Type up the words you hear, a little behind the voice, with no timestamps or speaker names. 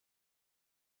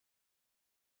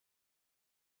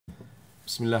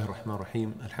بسم الله الرحمن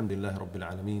الرحيم الحمد لله رب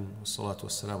العالمين والصلاة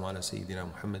والسلام على سيدنا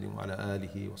محمد وعلى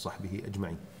آله وصحبه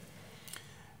أجمعين.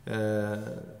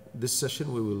 This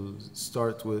session we will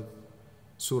start with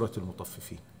Surah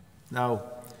Al-Mutaffifeen. Now,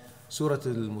 Surah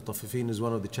Al-Mutaffifeen is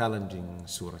one of the challenging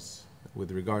surahs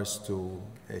with regards to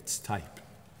its type.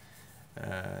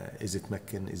 Is it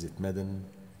Meccan? Is it Medan?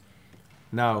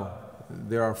 Now,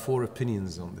 there are four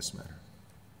opinions on this matter.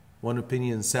 One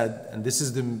opinion said, and this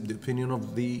is the opinion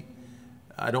of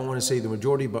I don't want to say the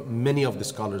majority, but many of the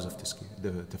scholars of the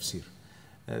tafsir.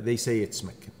 They say it's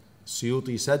Meccan.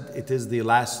 Suyuti said it is the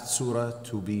last surah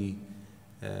to be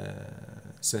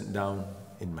sent down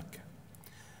in Mecca.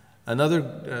 Another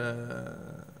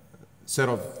set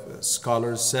of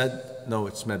scholars said, no,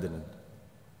 it's Medinan.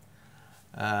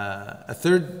 A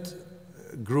third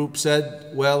group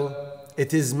said, well,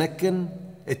 it is Meccan,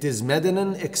 it is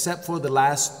Medinan, except for the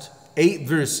last 8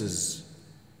 verses.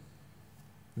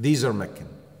 These are Meccan,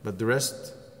 but the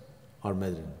rest are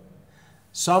Medinan.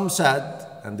 Some said,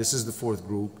 and this is the fourth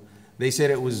group, they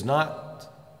said it was not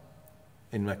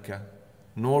in Mecca,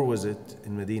 nor was it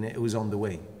in Medina. It was on the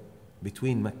way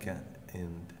between Mecca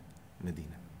and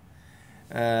Medina.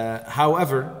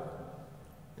 However,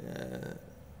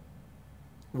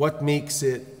 what makes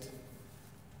it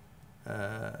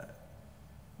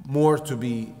more to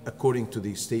be, according to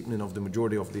the statement of the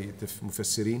majority of the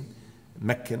Mufassirin,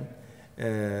 Meccan,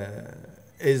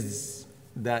 is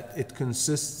that it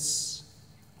consists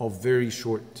of very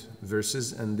short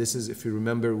verses. And this is, if you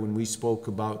remember, when we spoke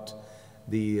about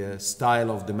the style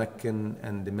of the Meccan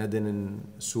and the Medinan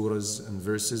surahs and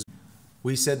verses,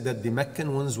 we said that the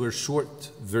Meccan ones were short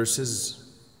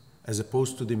verses as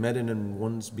opposed to the Medinan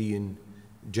ones being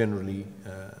generally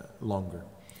longer.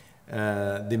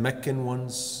 The Meccan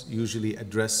ones usually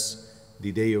address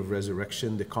the day of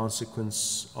resurrection, the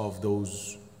consequence of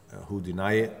those who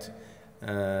deny it.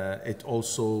 It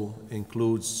also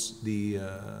includes the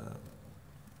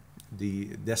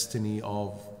destiny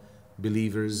of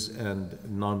believers and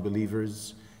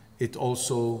non-believers. It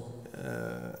also,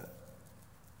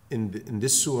 in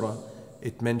this surah,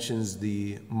 it mentions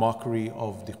the mockery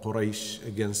of the Quraysh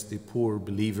against the poor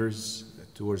believers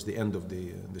towards the end of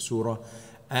the surah,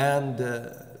 and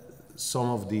some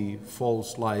of the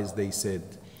false lies they said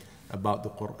about the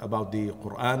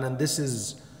Quran. And this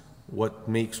is what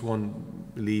makes one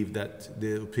believe that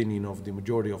the opinion of the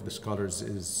majority of the scholars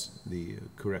is the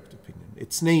correct opinion.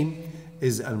 Its name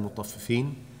is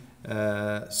Al-Mutaffifeen.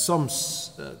 Some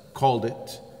called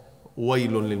it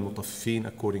Waylun lil-Mutaffifeen,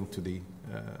 according to the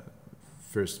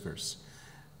first verse.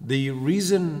 The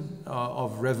reason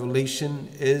of revelation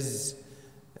is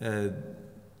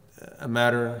a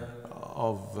matter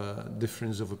of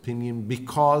difference of opinion,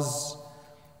 because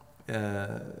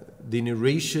the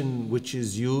narration which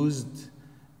is used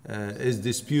is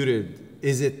disputed.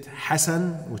 Is it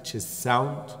Hasan, which is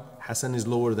sound? Hasan is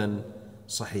lower than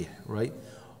Sahih, right?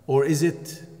 Or is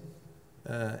it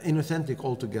inauthentic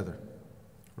altogether,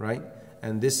 right?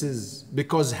 And this is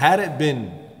because had it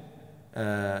been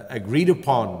agreed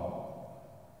upon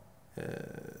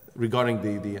regarding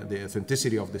the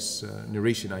authenticity of this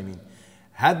narration, I mean,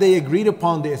 had they agreed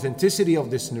upon the authenticity of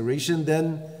this narration,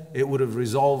 then it would have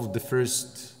resolved the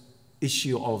first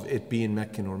issue of it being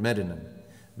Meccan or Medinan.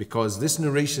 Because this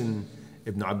narration,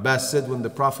 Ibn Abbas said, when the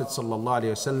Prophet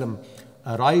ﷺ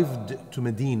arrived to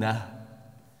Medina,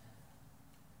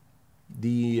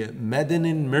 the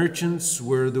Medinan merchants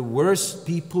were the worst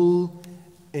people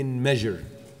in measure.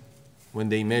 When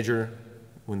they measure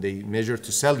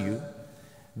to sell you,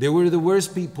 they were the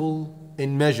worst people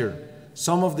in measure.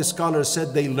 Some of the scholars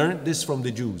said they learned this from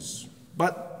the Jews.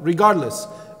 But regardless,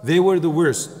 they were the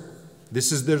worst.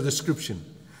 This is their description.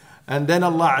 And then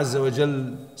Allah Azza wa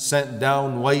Jal sent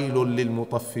down Waylun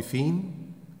lil-Mutaffifeen,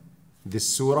 this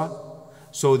surah,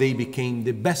 so they became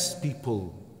the best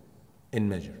people in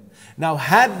measure. Now,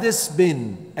 had this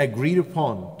been agreed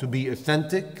upon to be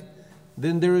authentic,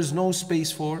 then there is no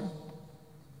space for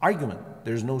argument.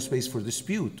 There's no space for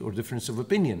dispute or difference of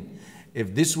opinion.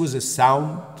 If this was a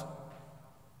sound,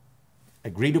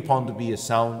 agreed upon to be a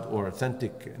sound or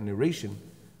authentic narration,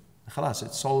 khalas,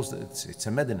 it solves that it's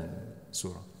a Medinan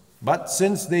surah. But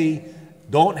since they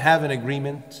don't have an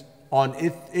agreement on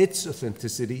its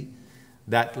authenticity,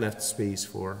 that left space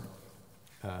for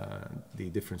the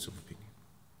difference of opinion.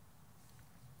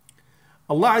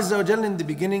 Allah Azza wa Jalla in the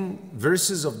beginning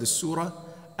verses of the surah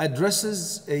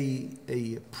addresses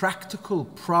a practical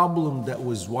problem that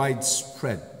was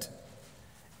widespread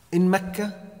in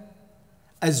Mecca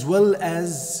as well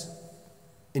as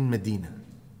in Medina.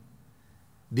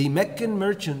 The Meccan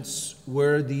merchants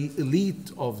were the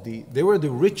elite they were the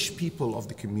rich people of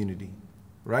the community.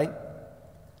 right?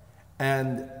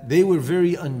 And they were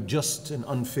very unjust and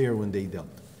unfair when they dealt.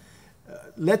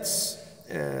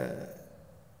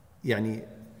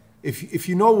 If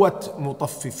you know what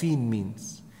Mutaffifeen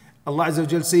means, Allah Azza wa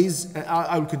Jal says,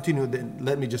 I will continue, then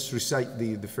let me just recite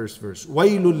the first verse.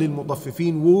 وَيْلٌ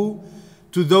لِلْمُطَفِّفِينَ, woe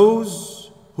to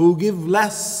those who give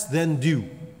less than due.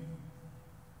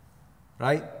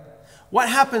 Right? What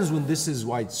happens when this is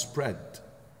widespread?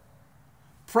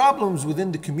 Problems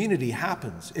within the community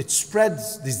happens. It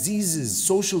spreads diseases,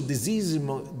 social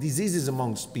diseases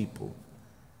amongst people.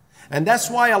 And that's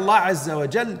why Allah Azza wa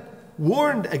Jal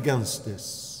warned against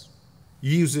this,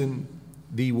 using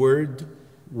the word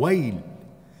wail.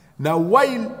 Now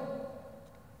wail,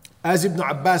 as Ibn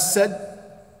Abbas said,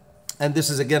 and this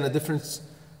is again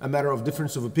a matter of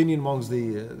difference of opinion amongst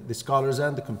the scholars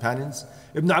and the companions.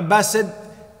 Ibn Abbas said,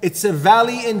 it's a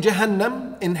valley in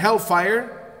Jahannam, in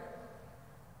hellfire,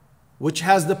 which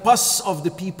has the pus of the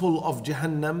people of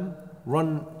Jahannam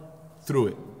run through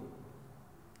it.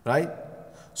 Right?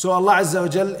 So Allah Azza wa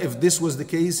Jal, if this was the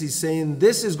case, He's saying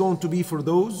this is going to be for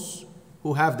those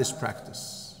who have this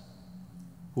practice,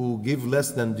 who give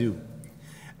less than due.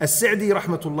 As-Sa'di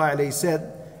rahmatullah alayhi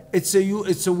said, it's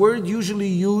a word usually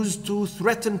used to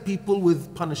threaten people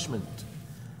with punishment.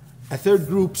 A third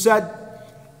group said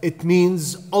it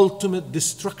means ultimate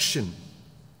destruction.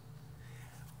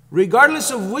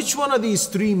 Regardless of which one of these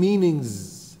three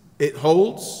meanings it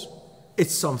holds,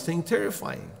 it's something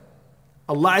terrifying.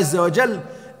 Allah Azza wa Jal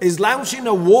is launching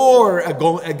a war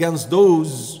against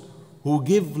those who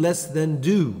give less than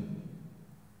due.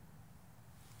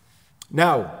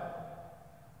 Now,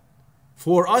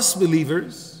 for us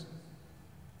believers,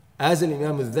 as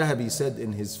Imam al-Dhahabi said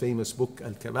in his famous book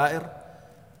Al-Kaba'ir,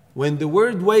 when the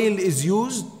word wail is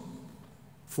used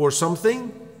for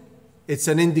something, it's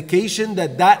an indication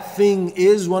that that thing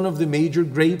is one of the major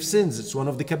grave sins. It's one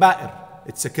of the kaba'ir.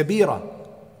 It's a kabira.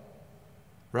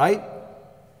 Right?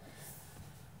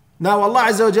 Now Allah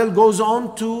Azza wa Jal goes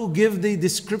on to give the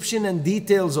description and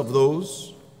details of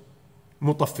those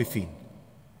mutaffifeen.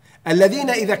 الذين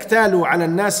إذا اكتالوا على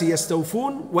الناس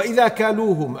يستوفون وإذا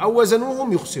كالوهم أو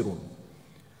وزنوهم يخسرون.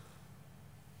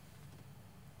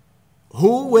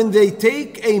 Who, when they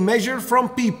take a measure from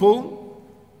people,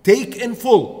 take in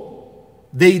full.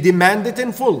 They demand it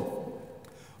in full.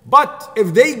 But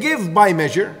if they give by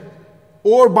measure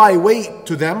or by weight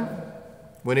to them,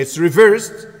 when it's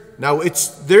reversed, now it's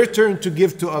their turn to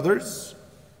give to others,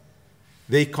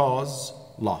 they cause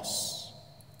loss.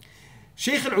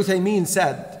 Sheikh Al-Uthaymeen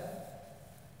said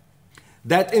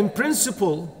that in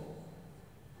principle,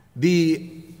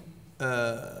 the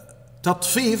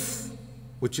tatfif,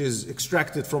 which is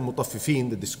extracted from mutaffifeen,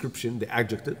 the description, the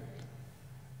adjective,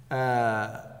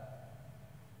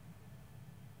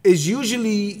 is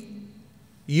usually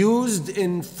used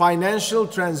in financial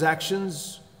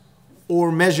transactions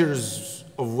or measures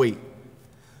of weight.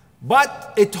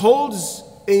 But it holds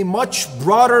a much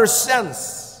broader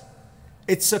sense.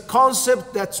 It's a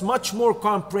concept that's much more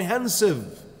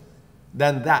comprehensive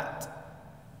than that.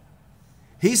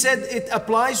 He said it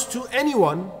applies to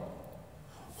anyone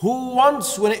who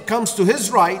wants, when it comes to his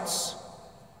rights,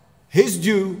 his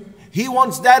due, he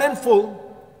wants that in full.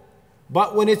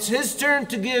 But when it's his turn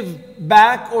to give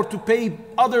back or to pay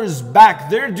others back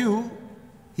their due,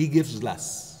 he gives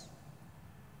less.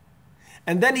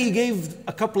 And then he gave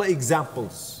a couple of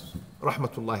examples,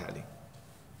 rahmatullahi alayhi.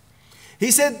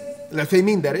 He said,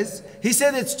 Al-Uthaymeen that is, he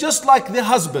said it's just like the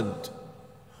husband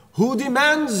who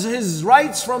demands his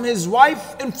rights from his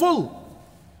wife in full.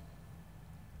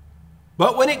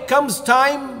 But when it comes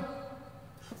time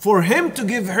for him to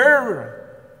give her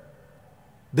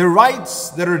the rights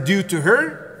that are due to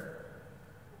her,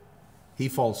 he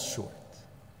falls short.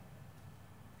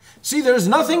 See, there's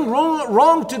nothing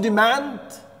wrong to demand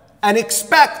and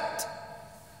expect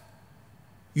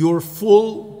your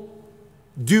full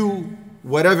due,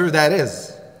 whatever that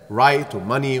is, right or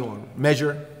money or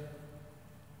measure.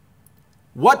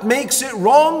 What makes it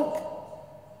wrong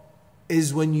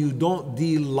is when you don't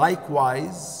deal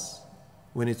likewise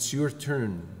when it's your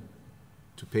turn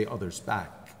to pay others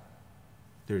back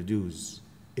their dues.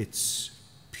 It's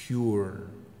pure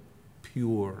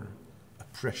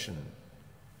oppression.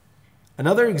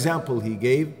 Another example he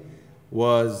gave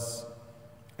was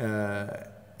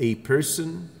a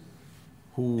person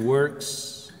who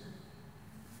works,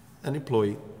 an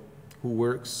employee who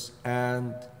works,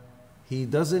 and he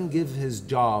doesn't give his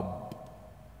job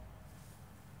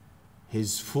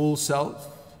his full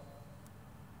self,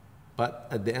 but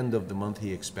at the end of the month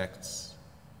he expects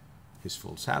his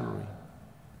full salary.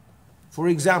 For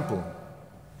example,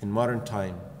 in modern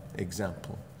time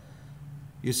example,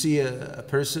 You see a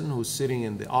person who's sitting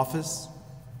in the office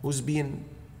who's being,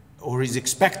 or he's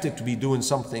expected to be doing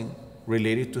something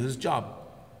related to his job,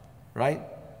 right?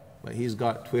 But he's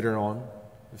got Twitter on,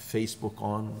 Facebook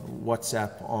on,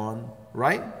 WhatsApp on,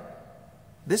 right?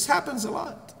 This happens a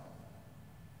lot.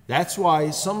 That's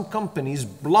why some companies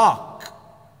block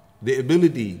the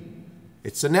ability.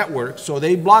 It's a network, so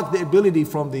they block the ability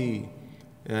from the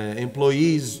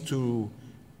employees to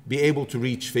be able to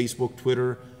reach Facebook,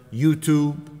 Twitter,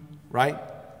 YouTube, right?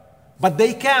 But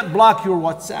they can't block your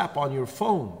WhatsApp on your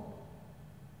phone.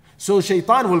 So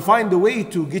shaitan will find a way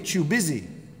to get you busy.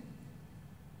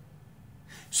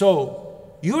 So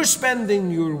you're spending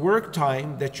your work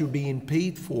time that you're being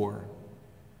paid for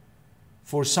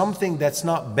something that's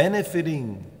not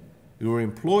benefiting your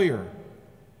employer.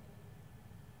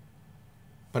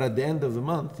 But at the end of the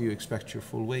month, you expect your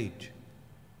full wage.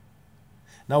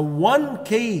 Now, one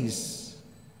case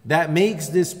that makes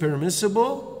this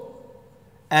permissible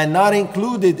and not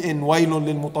included in wailun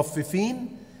lil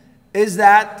mutaffifeen is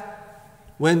that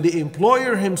when the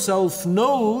employer himself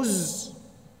knows,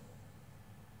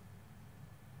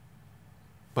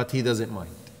 but he doesn't mind,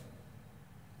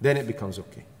 then it becomes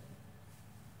okay.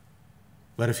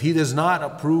 But if he does not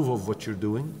approve of what you're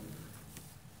doing,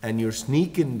 and you're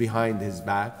sneaking behind his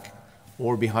back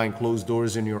or behind closed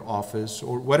doors in your office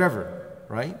or whatever,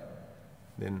 right?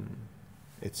 Then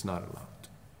it's not allowed.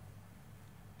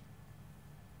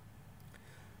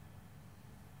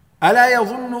 أَلَا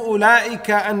يَظُنُّ أُولَٰئِكَ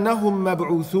أَنَّهُمْ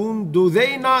مَبْعُوثُونَ. Do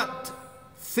they not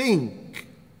think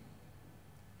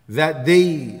that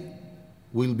they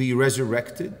will be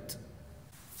resurrected?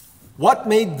 What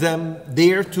made them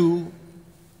dare to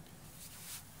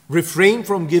refrain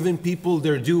from giving people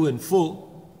their due in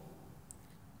full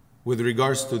with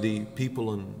regards to the people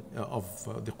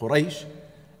of the Quraysh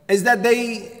is that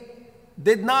they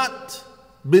did not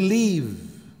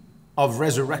believe of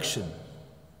resurrection.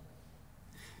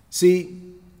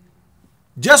 See,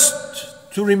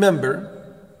 just to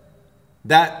remember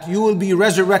that you will be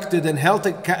resurrected and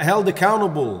held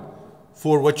accountable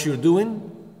for what you're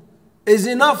doing is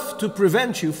enough to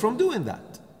prevent you from doing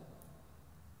that.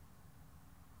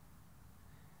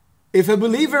 If a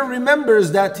believer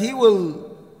remembers that he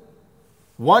will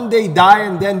one day die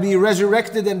and then be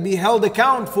resurrected and be held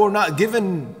account for not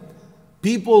giving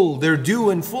people their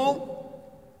due in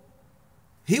full,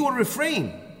 he will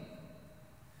refrain.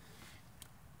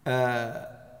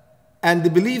 And the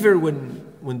believer,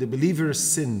 when the believer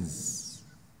sins,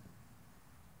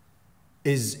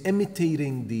 is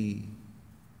imitating the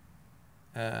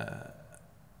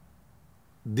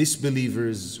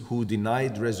disbelievers who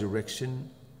denied resurrection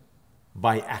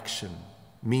by action,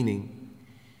 meaning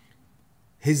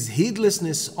his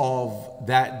heedlessness of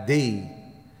that day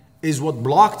is what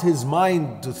blocked his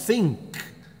mind to think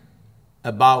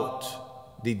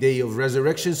about the day of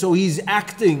resurrection. So he's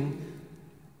acting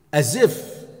as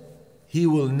if he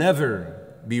will never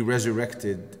be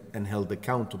resurrected and held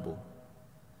accountable.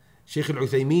 Sheikh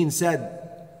Al-Uthaymeen said,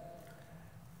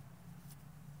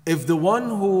 if the one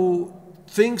who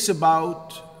thinks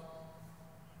about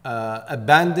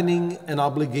abandoning an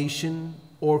obligation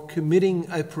or committing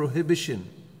a prohibition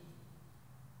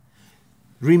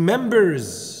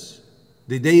remembers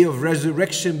the day of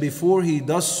resurrection before he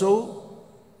does so,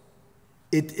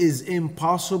 it is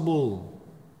impossible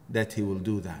that he will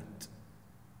do that.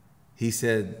 He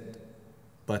said,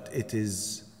 but it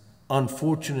is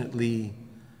unfortunately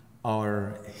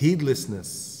our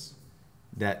heedlessness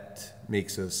that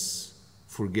makes us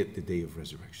forget the day of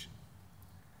resurrection.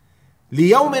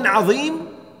 لِيَوْمٍ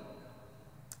عَظِيمٍ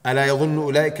أَلَا يَظُنُّ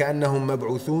أُولَٰئِكَ أَنَّهُمْ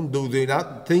مَبْعُوثُونَ. Do they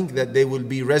not think that they will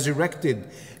be resurrected?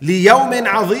 لِيَوْمٍ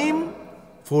عَظِيمٍ,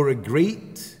 for a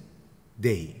great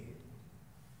day.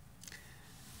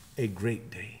 A great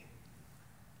day.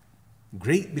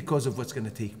 Great because of what's going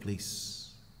to take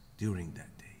place during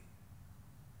that day.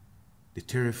 The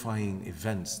terrifying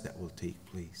events that will take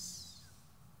place.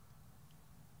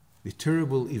 The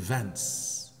terrible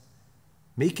events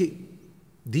make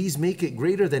it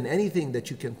greater than anything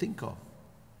that you can think of.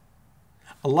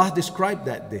 Allah described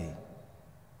that day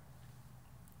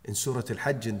in Surah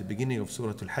Al-Hajj, in the beginning of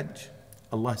Surah Al-Hajj.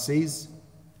 Allah says,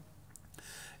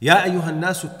 يَا أَيُّهَا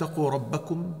النَّاسُ اتَّقُوا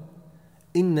رَبَّكُمْ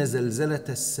إِنَّ زَلْزَلَةَ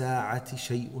السَّاعَةِ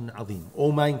شَيْءٌ عَظِيمٌ.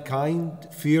 O mankind,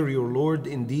 fear your Lord.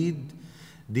 Indeed,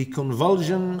 the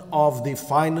convulsion of the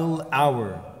final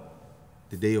hour,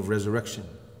 the day of resurrection,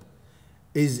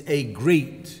 is a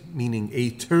great, meaning a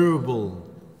terrible,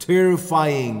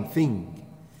 terrifying thing.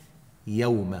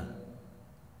 يَوْمَ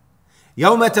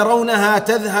تَرَوْنَهَا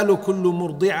تَذْهَلُ كُلُّ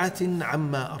مُرْضِعَةٍ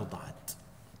عَمَّا أَرْضَعَتْ.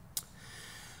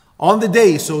 On the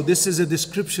day, so this is a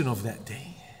description of that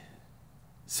day,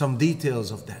 some details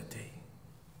of that day,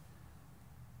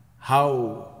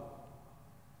 how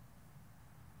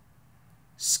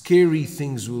scary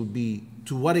things will be,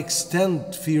 to what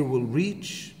extent fear will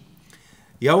reach.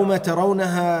 يوم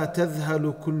ترونها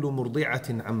تذهل كل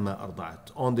مرضعة عما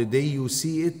أرضعت. On the day you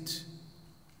see it,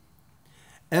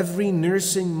 every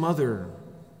nursing mother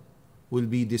will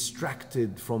be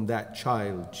distracted from that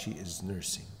child she is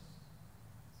nursing.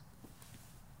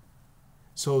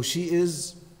 So she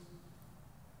is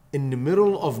in the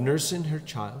middle of nursing her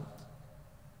child,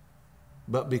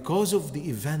 but because of the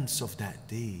events of that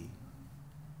day,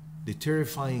 the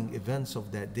terrifying events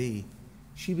of that day,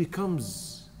 she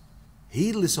becomes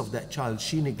heedless of that child.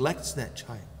 She neglects that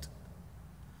child.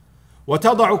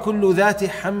 وَتَضَعُ كُلُّ ذَاتِ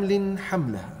حَمْلٍ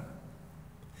حَمْلَهَا.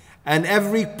 And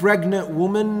every pregnant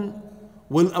woman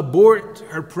will abort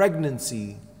her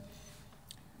pregnancy.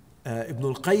 Ibn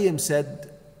al-Qayyim said,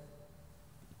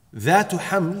 ذات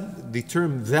حمل, the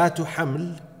term ذات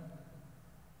حمل,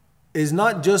 is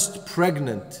not just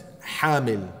pregnant,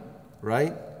 حامل,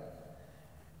 right?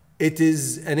 It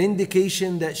is an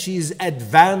indication that she is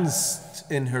advanced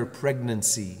in her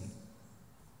pregnancy,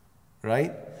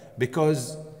 right?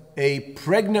 Because a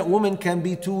pregnant woman can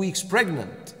be 2 weeks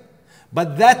pregnant.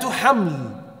 But ذات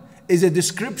حمل is a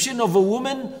description of a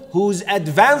woman who's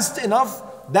advanced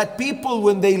enough that people,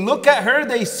 when they look at her,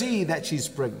 they see that she's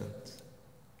pregnant.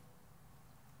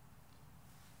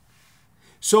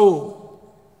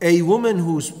 So, a woman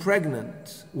who's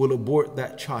pregnant will abort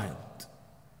that child.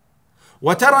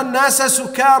 وَتَرَى النَّاسَ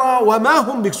سُكَارَى وَمَا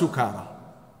هُمْ بِسُكَارَى.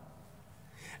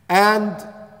 And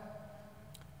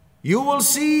you will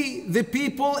see the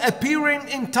people appearing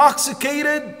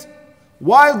intoxicated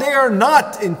while they are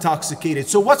not intoxicated.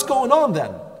 So what's going on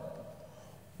then?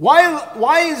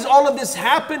 Why is all of this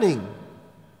happening?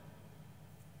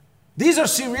 These are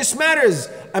serious matters.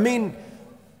 I mean,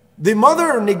 the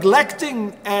mother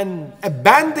neglecting and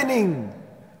abandoning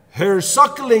her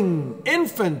suckling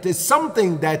infant is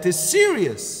something that is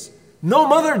serious. No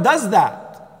mother does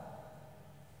that.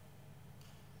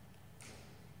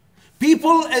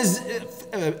 People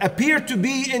appear to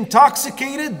be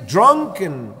intoxicated, drunk,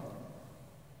 and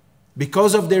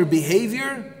because of their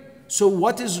behavior. So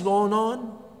what is going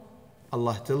on?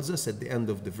 Allah tells us at the end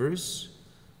of the verse,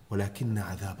 وَلَكِنَّ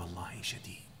عَذَابَ اللَّهِ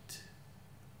شَدِيدٌ.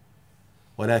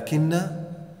 وَلَكِنَّ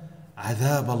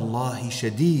عَذَابَ اللَّهِ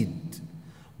شَدِيدٌ.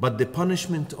 But the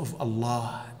punishment of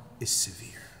Allah is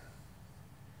severe.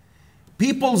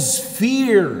 People's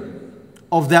fear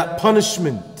of that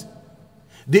punishment,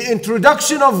 the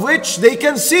introduction of which they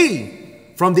can see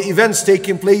from the events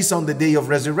taking place on the day of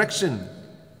resurrection,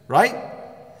 right?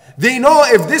 They know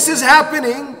if this is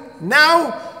happening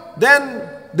now, then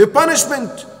the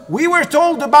punishment we were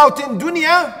told about in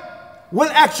dunya will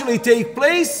actually take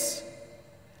place.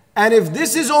 And if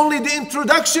this is only the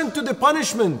introduction to the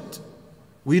punishment,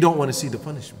 we don't want to see the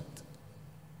punishment.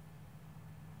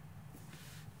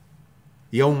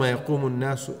 يوم يقوم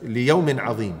الناس ليوم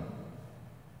عظيم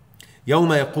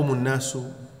يوم يقوم الناس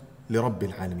لرب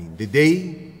العالمين. The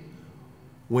day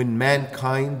when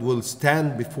mankind will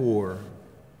stand before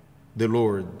the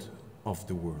Lord of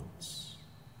the worlds.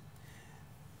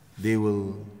 They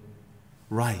will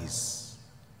rise,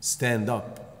 stand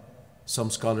up. Some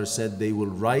scholars said they will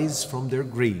rise from their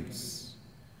graves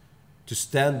to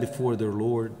stand before their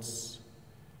lords,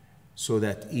 so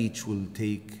that each will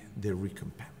take their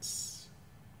recompense.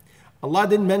 Allah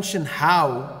didn't mention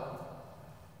how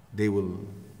they will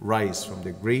rise from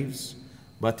their graves,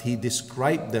 but He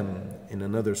described them in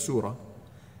another surah.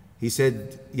 He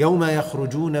said, يَوْمَ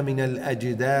يَخْرُجُونَ مِنَ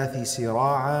الْأَجْدَاثِ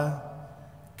سِرَاعًا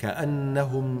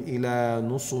كَأَنَّهُمْ إِلَى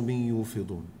نُصُبٍ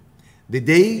يُوفِضُونَ. The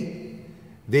day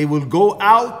they will go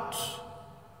out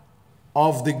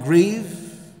of the grave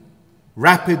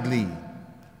rapidly,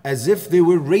 as if they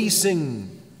were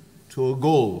racing to a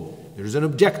goal. There's an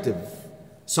objective.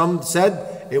 Some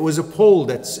said it was a pole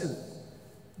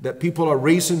that people are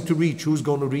racing to reach. Who's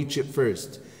going to reach it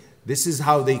first? This is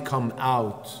how they come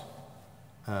out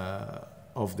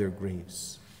of their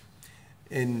graves.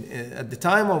 At the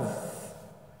time of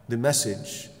the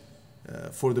message,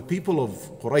 for the people of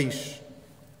Quraysh,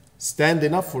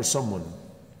 standing up for someone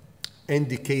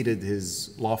indicated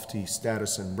his lofty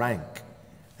status and rank,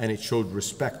 and it showed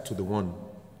respect to the one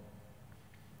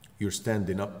you're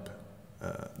standing up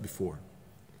before.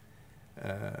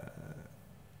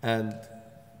 And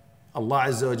Allah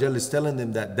Azza wa Jalla is telling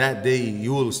them that that day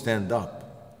you will stand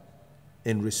up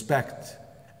in respect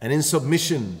and in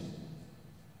submission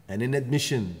and in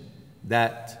admission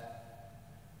that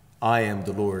I am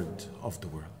the Lord of the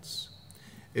worlds.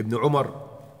 Ibn Umar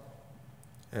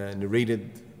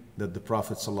narrated that the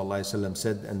Prophet ﷺ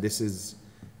said, and this is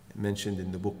mentioned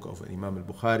in the book of Imam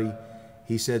al-Bukhari,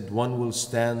 he said, one will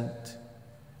stand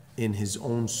in his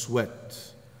own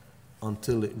sweat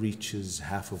until it reaches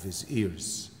half of his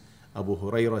ears. Abu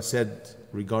Hurairah said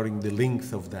regarding the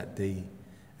length of that day,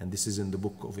 and this is in the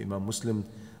book of Imam Muslim,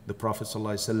 the Prophet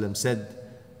ﷺ said,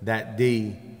 that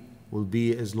day will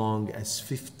be as long as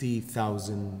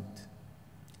 50,000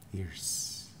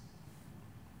 years.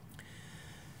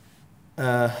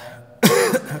 A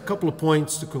couple of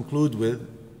points to conclude with.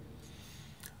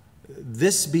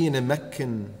 This being a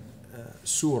Meccan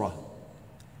surah,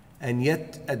 and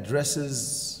yet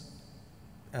addresses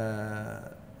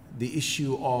the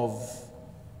issue of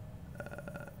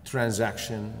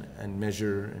transaction and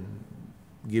measure and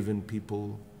giving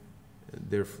people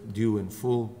their due in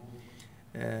full.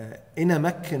 In a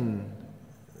Meccan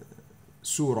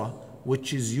surah,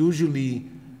 which usually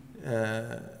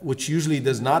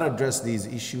does not address these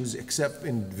issues except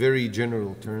in very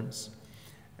general terms,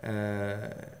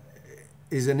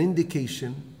 is an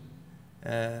indication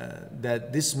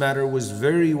that this matter was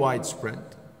very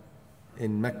widespread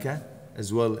in Mecca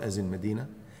as well as in Medina.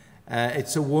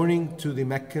 It's a warning to the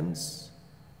Meccans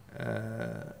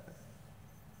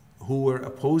who were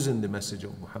opposing the message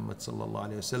of Muhammad sallallahu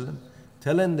alaihi wasallam,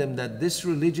 telling them that this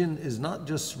religion is not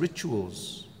just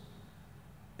rituals,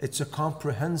 it's a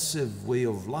comprehensive way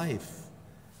of life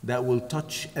that will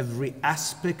touch every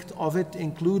aspect of it,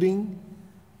 including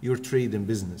your trade and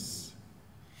business.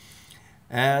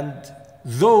 And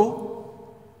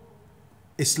though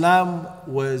Islam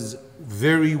was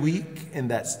very weak in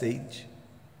that stage,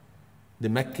 the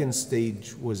Meccan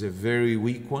stage was a very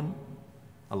weak one,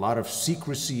 a lot of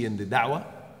secrecy in the da'wah,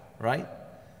 right?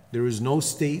 There is no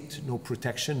state, no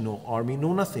protection, no army,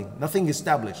 no nothing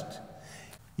established.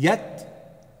 Yet,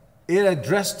 it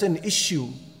addressed an issue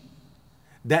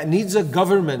that needs a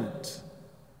government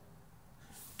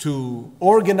to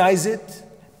organize it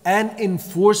and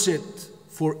enforce it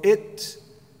for it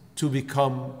to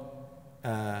become,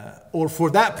 or for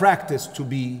that practice to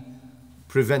be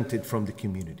prevented from the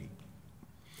community.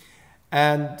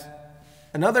 And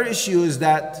another issue is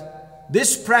that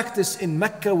this practice in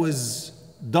Mecca was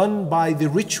done by the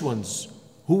rich ones,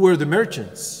 who were the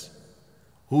merchants,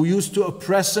 who used to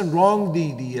oppress and wrong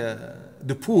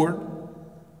the poor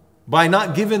by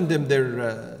not giving them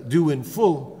their due in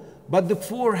full. But the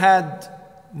poor had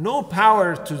no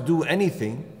power to do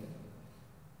anything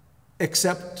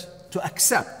except to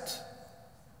accept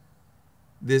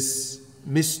this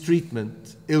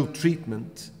mistreatment, ill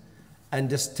treatment, and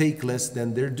just take less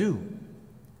than their due.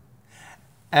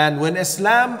 And when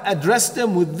Islam addressed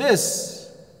them with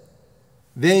this,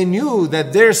 they knew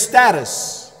that their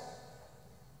status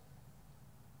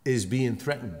is being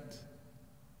threatened,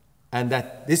 and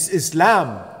that this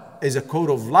Islam is a code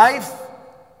of life.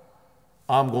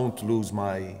 I'm going to lose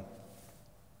my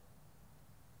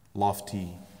lofty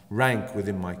rank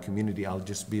within my community. I'll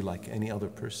just be like any other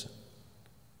person.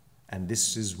 And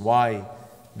this is why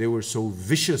they were so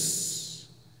vicious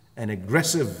and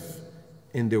aggressive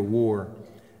in their war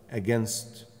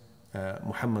against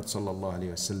Muhammad sallallahu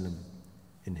alaihi wasallam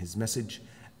in his message.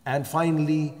 And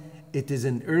finally, it is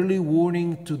an early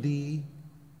warning to the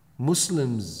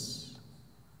Muslims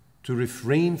to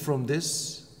refrain from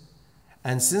this.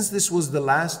 And since this was the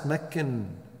last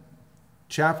Meccan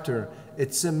chapter,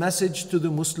 it's a message to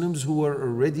the Muslims who are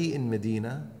already in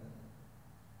Medina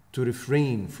to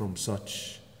refrain from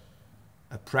such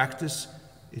a practice.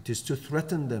 It is to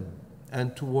threaten them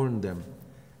and to warn them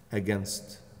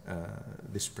against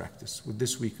this practice. With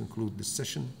this, we conclude this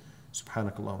session.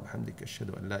 Subhanakallah wa bihamdika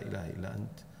ashhadu an la ilaha illa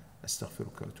ant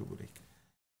astaghfiruka wa atubu ilayk.